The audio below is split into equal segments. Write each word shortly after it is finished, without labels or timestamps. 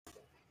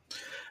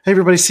Hey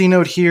everybody,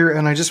 C-Note here,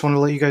 and I just want to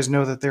let you guys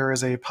know that there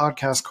is a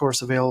podcast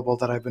course available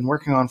that I've been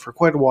working on for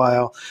quite a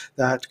while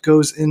that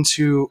goes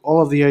into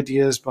all of the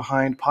ideas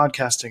behind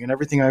podcasting and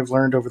everything I've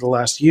learned over the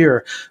last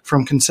year,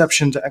 from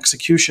conception to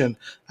execution,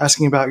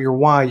 asking about your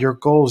why, your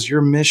goals,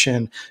 your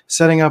mission,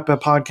 setting up a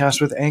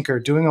podcast with Anchor,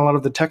 doing a lot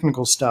of the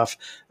technical stuff,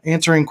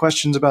 answering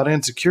questions about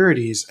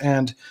insecurities,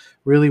 and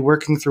really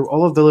working through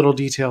all of the little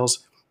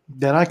details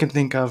that I can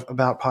think of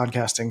about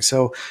podcasting.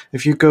 So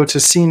if you go to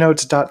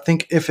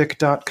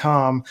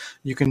cnotes.thinkific.com,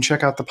 you can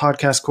check out the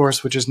podcast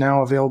course, which is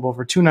now available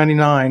for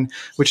 $2.99,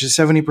 which is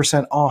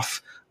 70%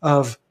 off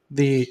of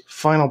the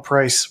final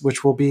price,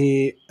 which will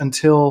be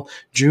until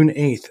June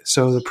 8th.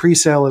 So the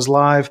pre-sale is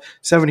live,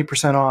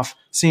 70% off,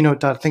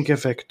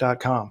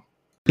 cnote.thinkific.com.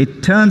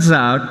 It turns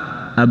out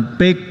a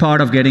big part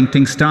of getting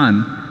things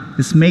done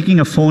is making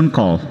a phone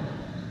call.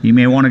 You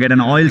may want to get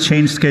an oil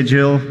change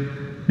schedule,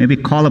 maybe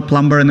call a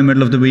plumber in the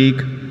middle of the week,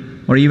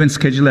 or even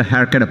schedule a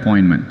haircut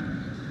appointment.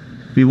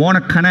 We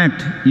want to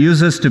connect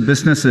users to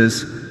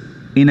businesses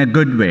in a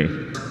good way.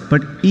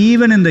 But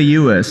even in the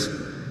US,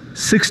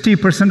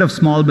 60% of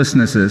small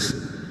businesses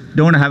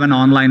don't have an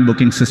online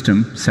booking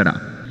system set up.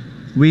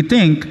 We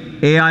think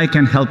AI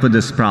can help with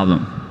this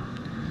problem.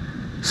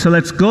 So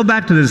let's go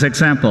back to this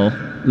example.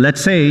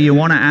 Let's say you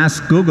want to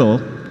ask Google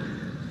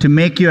to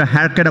make you a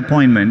haircut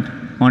appointment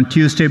on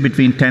Tuesday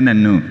between 10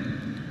 and noon.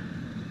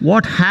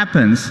 What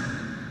happens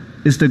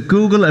is the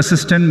Google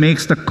Assistant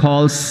makes the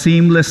call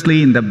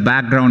seamlessly in the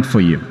background for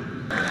you.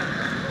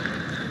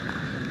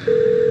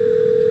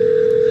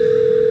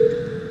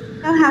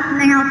 So how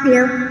can I help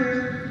you?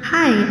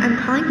 Hi, I'm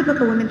calling to book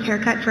a women's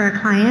haircut for a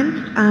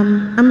client.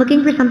 I'm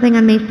looking for something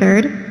on May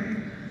 3rd.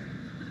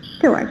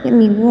 Sure, give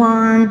me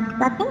 1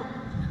 second.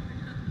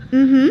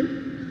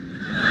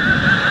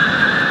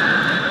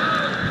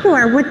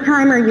 Sure, what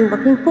time are you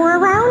looking for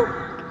around?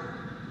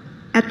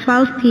 At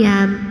 12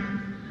 p.m.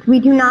 We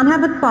do not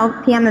have a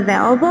 12 p.m.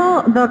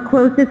 available. The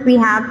closest we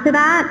have to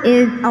that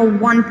is a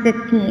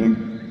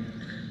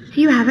 1:15.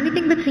 Do you have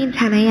anything between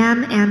 10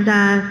 a.m. and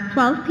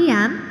 12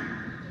 p.m.?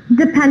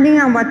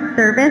 Depending on what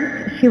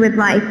service she would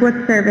like. What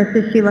service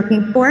is she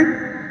looking for?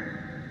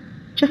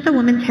 Just a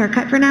woman's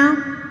haircut for now.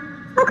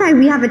 Okay,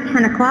 we have a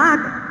 10 o'clock.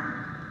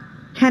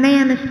 10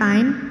 a.m. is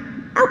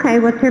fine. Okay,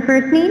 what's her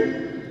first name?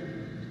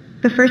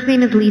 The first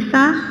name is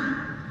Lisa.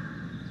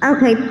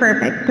 Okay,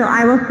 perfect. So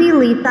I will see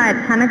Lisa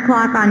at 10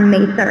 o'clock on May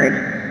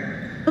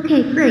 3rd.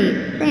 Okay,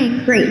 great.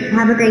 Thanks. Great.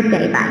 Have a great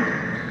day. Bye.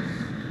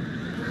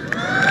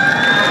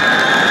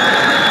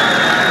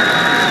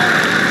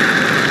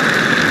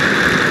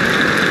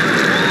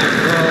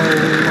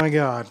 Oh my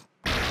God.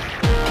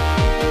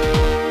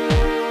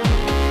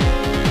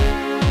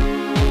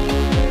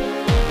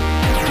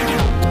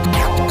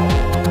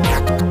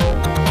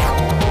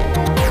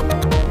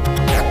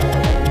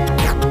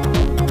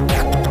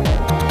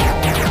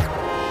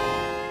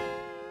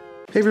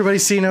 Hey everybody,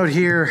 C-Note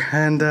here,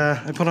 and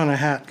I put on a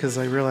hat because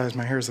I realized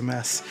my hair is a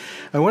mess.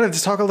 I wanted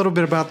to talk a little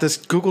bit about this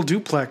Google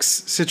Duplex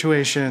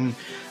situation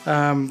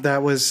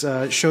that was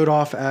showed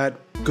off at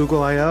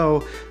Google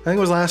I/O. I think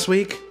it was last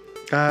week.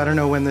 I don't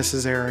know when this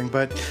is airing,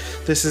 but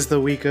this is the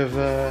week of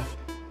the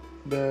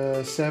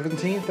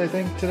 17th, I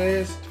think today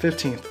is?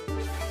 15th.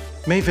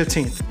 May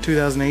 15th,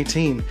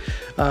 2018.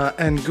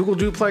 And Google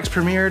Duplex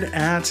premiered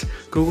at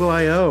Google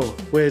I/O,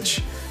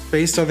 which,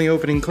 based on the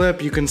opening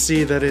clip, you can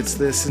see that it's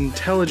this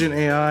intelligent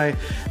AI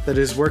that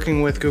is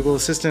working with Google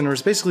Assistant, or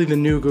it's basically the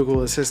new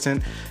Google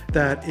Assistant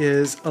that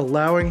is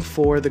allowing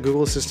for the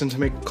Google Assistant to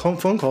make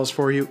phone calls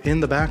for you in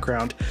the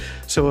background.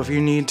 So if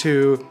you need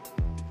to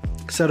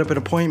set up an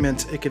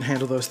appointment, it can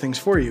handle those things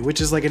for you,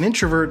 which is like an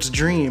introvert's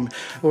dream,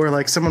 or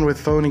like someone with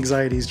phone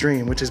anxiety's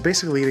dream, which is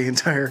basically the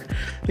entire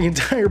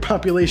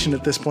population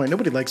at this point.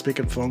 Nobody likes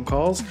making phone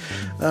calls.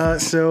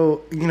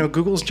 So, you know,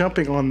 Google's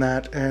jumping on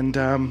that, and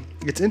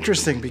it's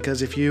interesting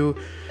because if you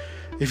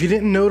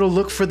didn't know to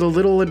look for the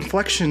little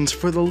inflections,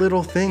 for the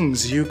little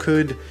things, you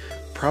could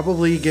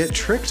probably get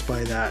tricked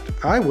by that.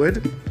 I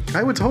would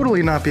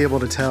totally not be able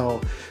to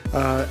tell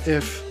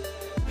if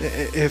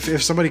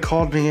somebody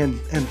called me, and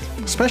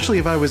especially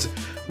if I was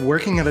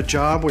working at a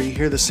job where you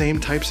hear the same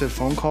types of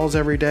phone calls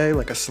every day,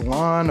 like a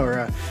salon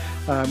or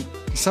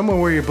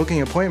somewhere where you're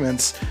booking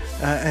appointments,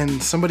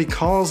 and somebody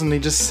calls and they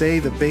just say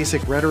the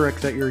basic rhetoric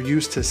that you're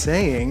used to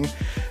saying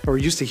or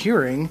used to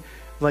hearing,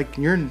 like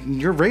your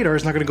radar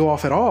is not going to go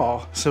off at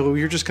all. So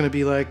you're just going to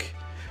be like,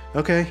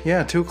 okay,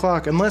 yeah, 2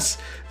 o'clock, unless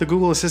the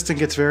Google Assistant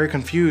gets very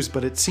confused.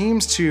 But it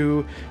seems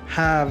to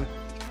have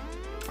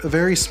a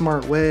very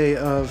smart way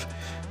of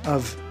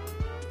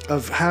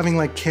having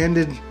like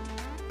candid,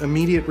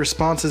 immediate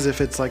responses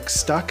if it's like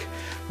stuck,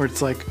 or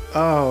it's like,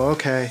 oh,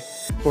 okay,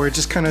 or it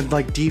just kind of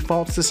like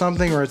defaults to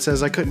something, or it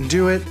says I couldn't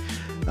do it.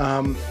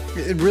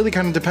 It really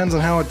kind of depends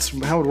on how it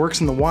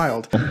works in the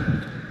wild.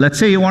 Let's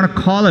say you want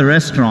to call a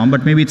restaurant,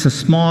 but maybe it's a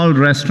small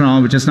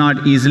restaurant which is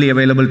not easily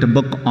available to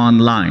book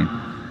online.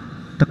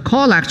 The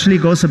call actually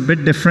goes a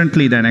bit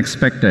differently than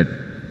expected.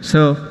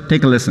 So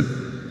take a listen.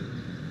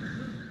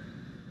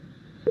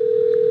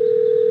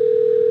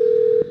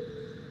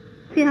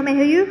 See how may I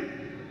hear you?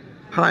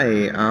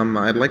 Hi,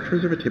 I'd like to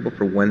reserve a table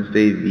for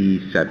Wednesday the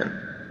 7th.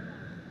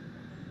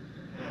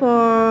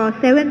 For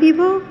 7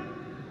 people?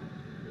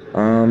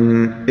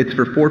 It's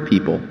for 4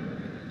 people.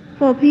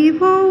 4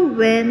 people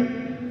when?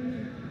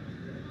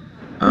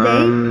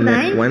 Today?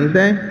 Next Tonight?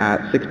 Wednesday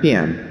at 6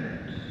 p.m.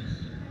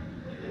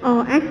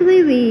 Oh,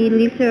 actually we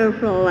reserve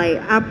for like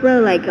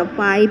after like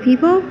 5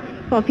 people.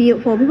 For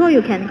 4 people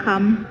you can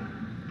come.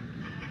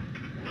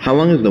 How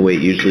long is the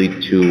wait usually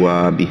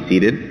to be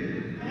seated?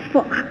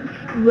 For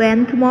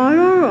when,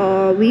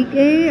 tomorrow or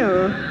weekday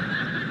or?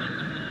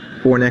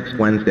 For next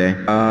Wednesday,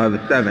 the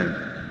 7th.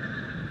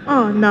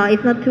 Oh no,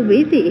 it's not too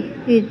busy.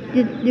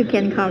 You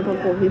can come for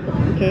 4 people,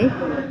 okay?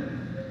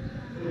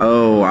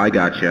 Oh, I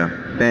gotcha.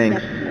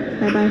 Thanks. Yep.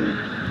 Bye bye.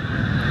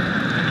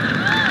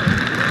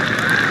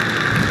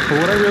 But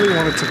what I really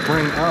wanted to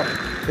bring up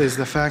is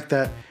the fact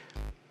that,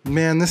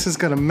 man, this is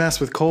going to mess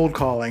with cold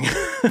calling.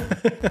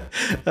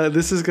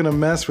 This is going to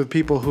mess with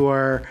people who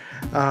are,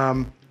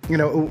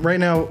 right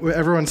now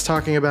everyone's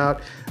talking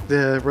about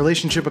the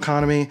relationship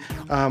economy,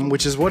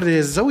 which is what it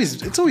is.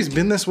 It's always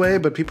been this way,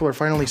 but people are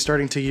finally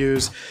starting to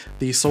use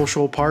the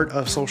social part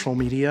of social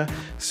media.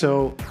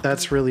 So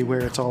that's really where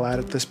it's all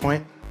at this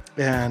point.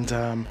 And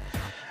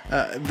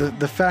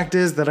the fact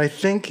is that I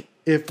think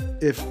if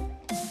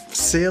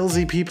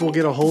salesy people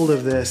get a hold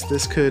of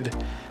this could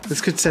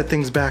set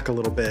things back a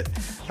little bit,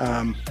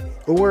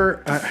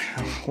 or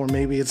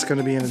maybe it's going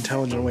to be an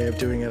intelligent way of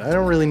doing it. I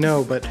don't really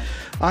know, but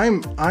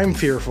I'm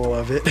fearful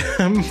of it.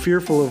 I'm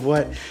fearful of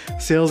what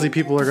salesy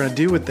people are going to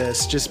do with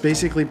this. Just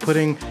basically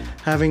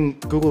having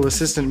Google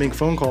Assistant make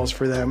phone calls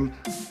for them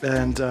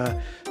and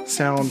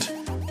sound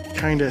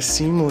kind of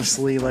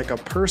seamlessly like a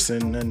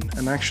person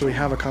and actually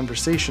have a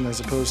conversation as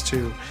opposed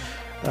to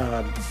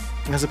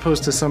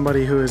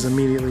somebody who is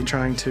immediately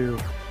trying to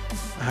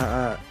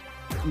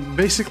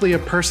basically a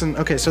person.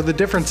 Okay, so the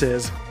difference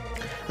is,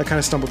 I kind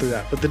of stumbled through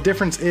that, but the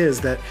difference is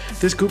that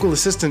this Google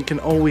Assistant can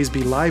always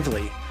be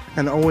lively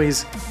and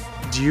always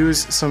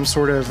use some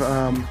sort of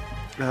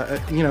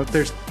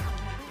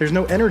there's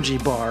no energy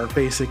bar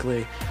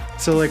basically.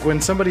 So like when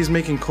somebody's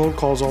making cold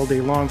calls all day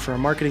long for a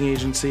marketing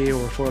agency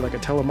or for like a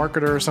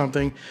telemarketer or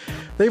something,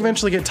 they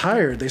eventually get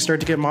tired. They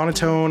start to get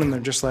monotone and they're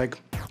just like,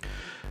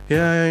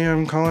 yeah,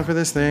 I'm calling for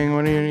this thing.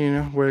 What do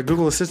you where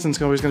Google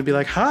Assistant's always going to be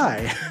like,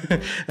 hi,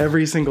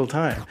 every single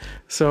time.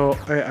 So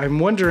I'm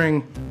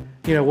wondering,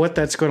 what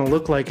that's going to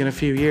look like in a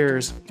few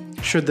years.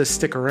 Should this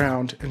stick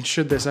around and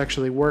should this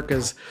actually work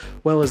as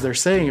well as they're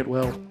saying it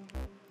will?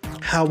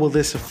 How will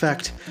this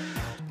affect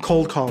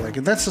cold calling?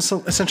 And that's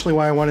essentially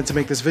why I wanted to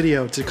make this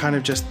video, to kind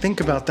of just think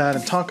about that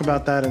and talk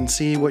about that and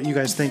see what you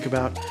guys think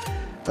about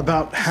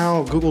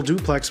how Google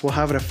Duplex will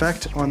have an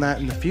effect on that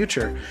in the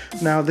future.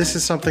 Now, this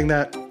is something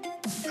that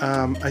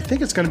I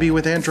think it's going to be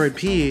with Android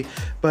P,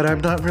 but I'm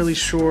not really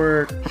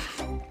sure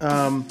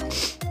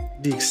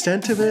the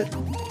extent of it,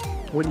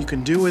 what you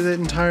can do with it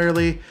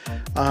entirely.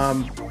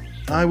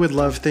 I would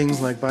love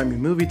things like buy me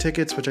movie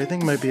tickets, which I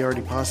think might be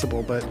already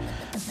possible, but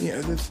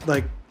it's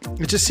like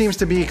it just seems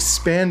to be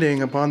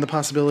expanding upon the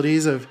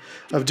possibilities of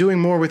doing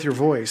more with your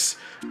voice.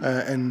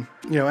 And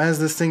as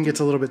this thing gets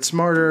a little bit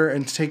smarter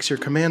and takes your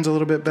commands a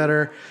little bit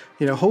better,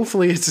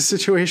 hopefully it's a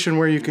situation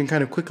where you can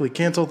kind of quickly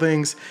cancel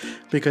things,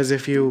 because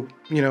if you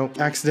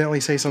accidentally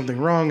say something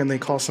wrong and they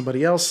call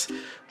somebody else,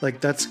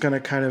 like that's going to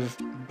kind of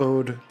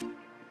bode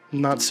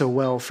not so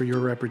well for your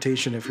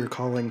reputation if you're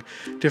calling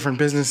different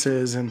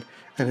businesses and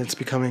it's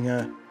becoming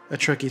a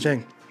tricky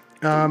thing.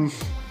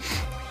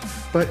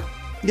 But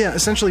yeah,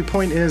 essentially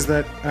point is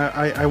that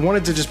I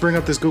wanted to just bring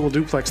up this Google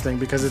Duplex thing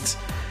because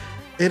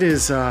it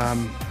is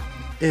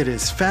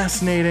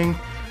fascinating.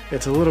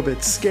 It's a little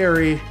bit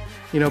scary.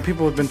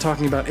 People have been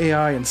talking about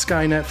AI and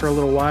Skynet for a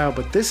little while,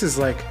 but this is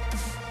like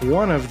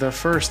one of the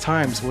first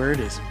times where it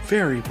is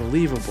very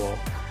believable.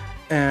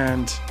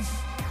 And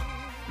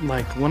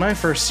like when I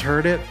first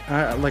heard it,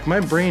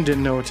 my brain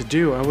didn't know what to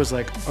do. I was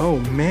like, oh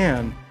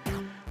man,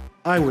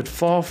 I would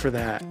fall for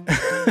that.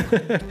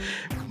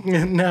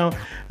 Now,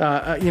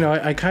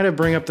 I kind of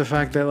bring up the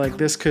fact that like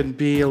this could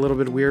be a little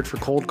bit weird for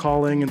cold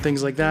calling and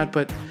things like that,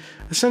 but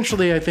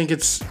essentially I think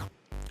it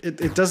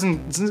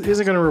isn't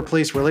going to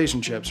replace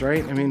relationships,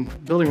 right? I mean,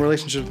 building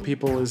relationships with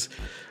people is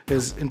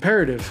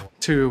imperative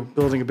to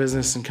building a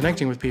business and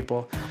connecting with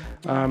people.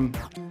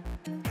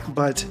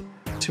 But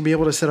to be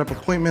able to set up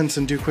appointments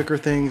and do quicker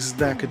things,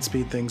 that could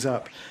speed things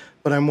up.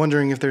 But I'm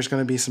wondering if there's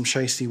going to be some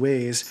shiesty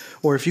ways,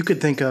 or if you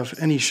could think of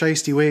any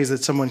shiesty ways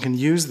that someone can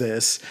use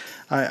this.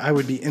 I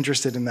would be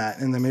interested in that,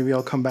 and then maybe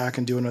I'll come back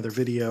and do another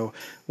video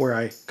where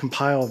I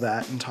compile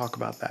that and talk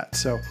about that.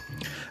 So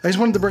I just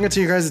wanted to bring it to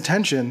your guys'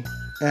 attention,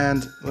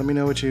 and let me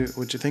know what you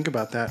think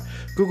about that.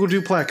 Google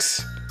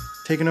Duplex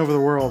taking over the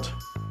world,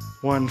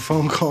 one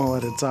phone call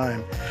at a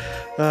time.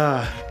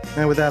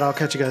 And with that, I'll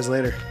catch you guys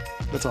later.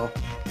 That's all.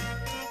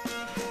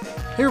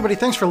 Hey everybody,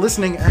 thanks for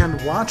listening and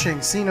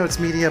watching C-Notes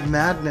Media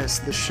Madness,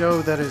 the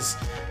show that is,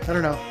 I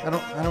don't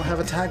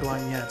have a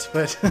tagline yet,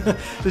 but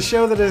the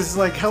show that is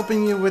like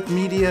helping you with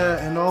media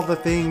and all the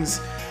things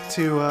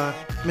to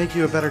make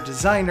you a better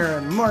designer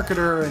and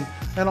marketer and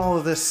and all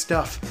of this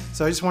stuff.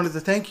 So I just wanted to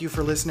thank you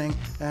for listening.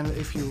 And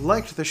if you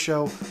liked the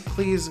show,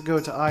 please go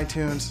to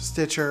iTunes,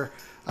 Stitcher,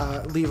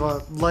 leave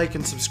a like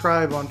and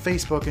subscribe on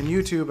Facebook and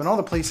YouTube and all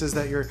the places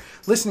that you're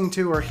listening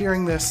to or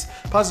hearing this.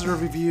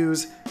 Positive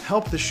reviews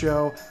help the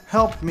show,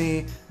 help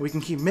me. We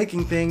can keep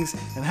making things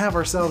and have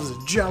ourselves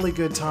a jolly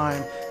good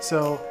time.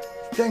 So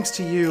thanks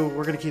to you,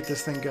 we're going to keep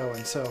this thing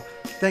going. So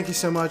thank you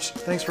so much.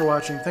 Thanks for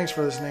watching. Thanks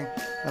for listening.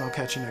 And I'll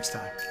catch you next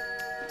time.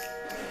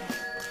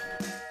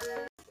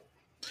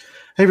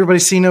 Hey everybody,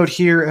 C-Note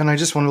here, and I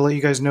just want to let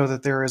you guys know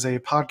that there is a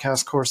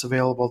podcast course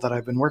available that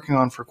I've been working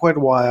on for quite a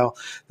while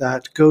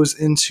that goes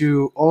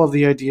into all of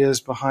the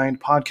ideas behind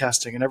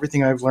podcasting and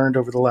everything I've learned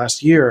over the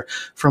last year,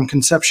 from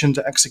conception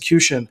to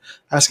execution,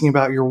 asking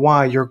about your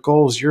why, your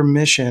goals, your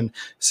mission,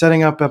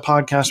 setting up a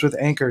podcast with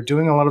Anchor,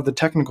 doing a lot of the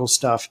technical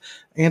stuff,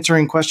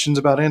 answering questions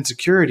about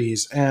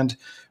insecurities, and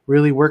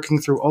really working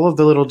through all of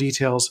the little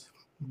details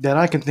that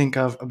I can think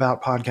of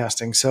about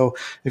podcasting. So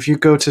if you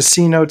go to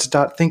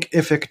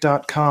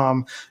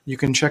cnotes.thinkific.com, you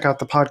can check out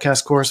the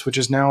podcast course, which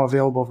is now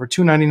available for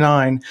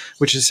 $2.99,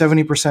 which is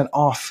 70%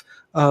 off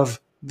of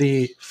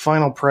the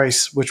final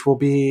price, which will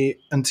be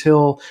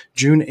until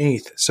June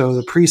 8th. So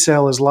the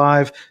pre-sale is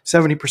live,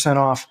 70%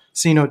 off,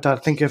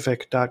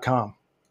 cnote.thinkific.com.